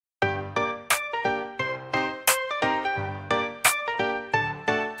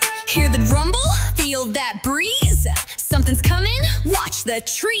Hear the rumble? Feel that breeze? Something's coming? Watch the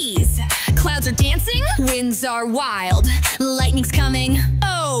trees. Clouds are dancing, winds are wild. Lightning's coming.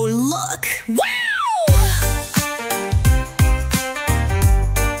 Oh, look! Wow!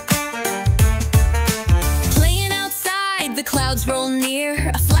 Playing outside, the clouds roll near.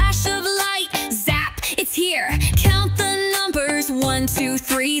 A flash of light, zap, it's here. Count the numbers, 1, 2,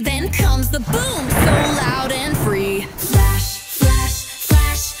 3. Then comes the boom, so loud and free. Flash, flash,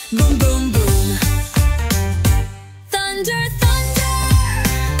 flash, boom, boom, boom. Thunder, thunder,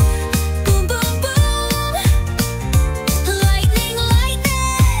 boom, boom, boom. Lightning,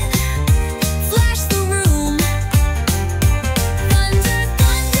 lightning, flash the room. Thunder,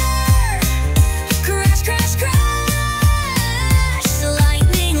 thunder, crash, crash, crash.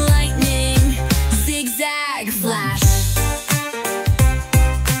 Lightning, lightning, zigzag flash.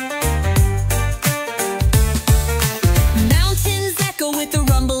 Mountains echo with a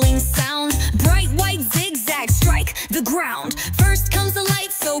rumbling sound. Bright white zigzags strike the ground. First comes the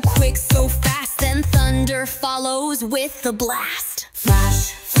light, so quick, so fast. Then thunder follows with the blast.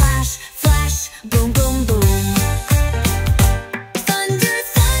 Flash, flash, flash, boom, boom, boom. Thunder,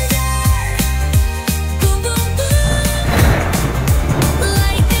 thunder, boom, boom, boom.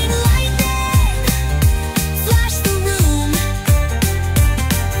 Lightning, lightning, flash the room.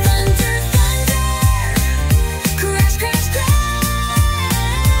 Thunder, thunder, crash, crash,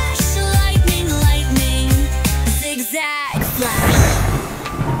 crash. Lightning, lightning, zigzag flash.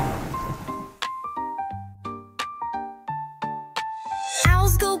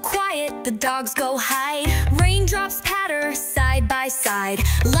 Owls go quiet, the dogs go hide. Raindrops patter side by side.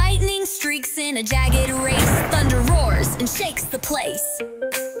 Lightning streaks in a jagged race. Thunder roars and shakes the place.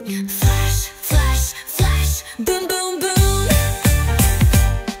 Flash, flash, flash, boom, boom, boom.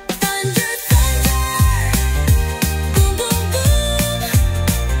 Thunder, thunder, boom, boom, boom.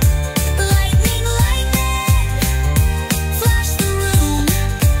 Lightning, lightning, flash the room.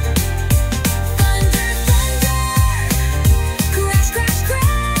 Thunder, thunder, crash, crash,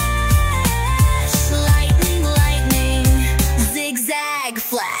 crash. Lightning, lightning, zigzag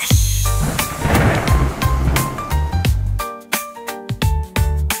flash.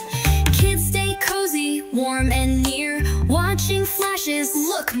 Kids stay cozy, warm and near, watching flashes.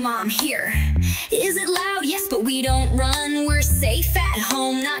 Look, Mom, here. Is it loud? Yes, but we don't run. We're safe at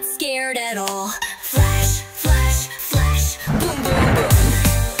home, not scared at all. Flash, flash, flash, boom, boom, boom.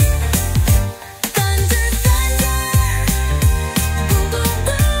 Thunder, thunder, boom, boom,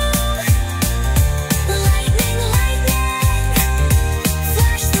 boom. Lightning, lightning,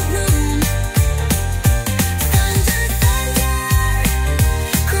 flash the room. Thunder, thunder,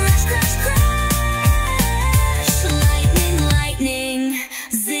 crash, crash, crash. Lightning, lightning,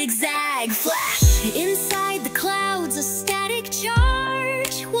 zigzag flash. Inside the clouds, a static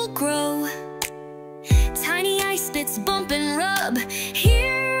charge will grow. Tiny ice bits bump and rub.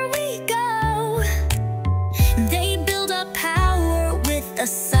 Here we go. They build up power with a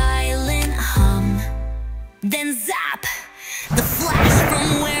silent hum. Then zap, the flash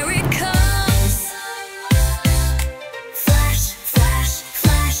from where it comes. Flash, flash,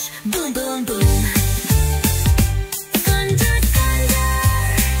 flash, boom, boom, boom. Thunder, thunder,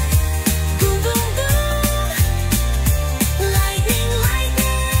 boom, boom, boom. Lightning,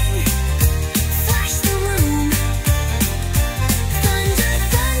 lightning, flash the room. Thunder,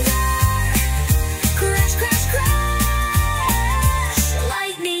 thunder, crash, crash, crash.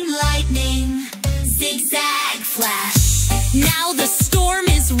 Lightning, lightning, zigzag flash. Now the storm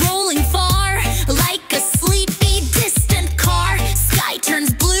is rolling far, like a sleepy distant car. Sky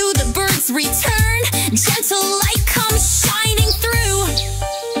turns blue, the birds return. Gentle light comes shining through.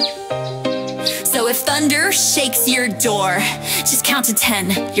 So if thunder shakes your door, just count to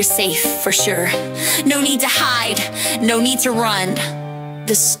 10, you're safe for sure. No need to hide, no need to run.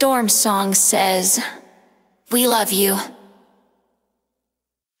 The storm song says, we love you.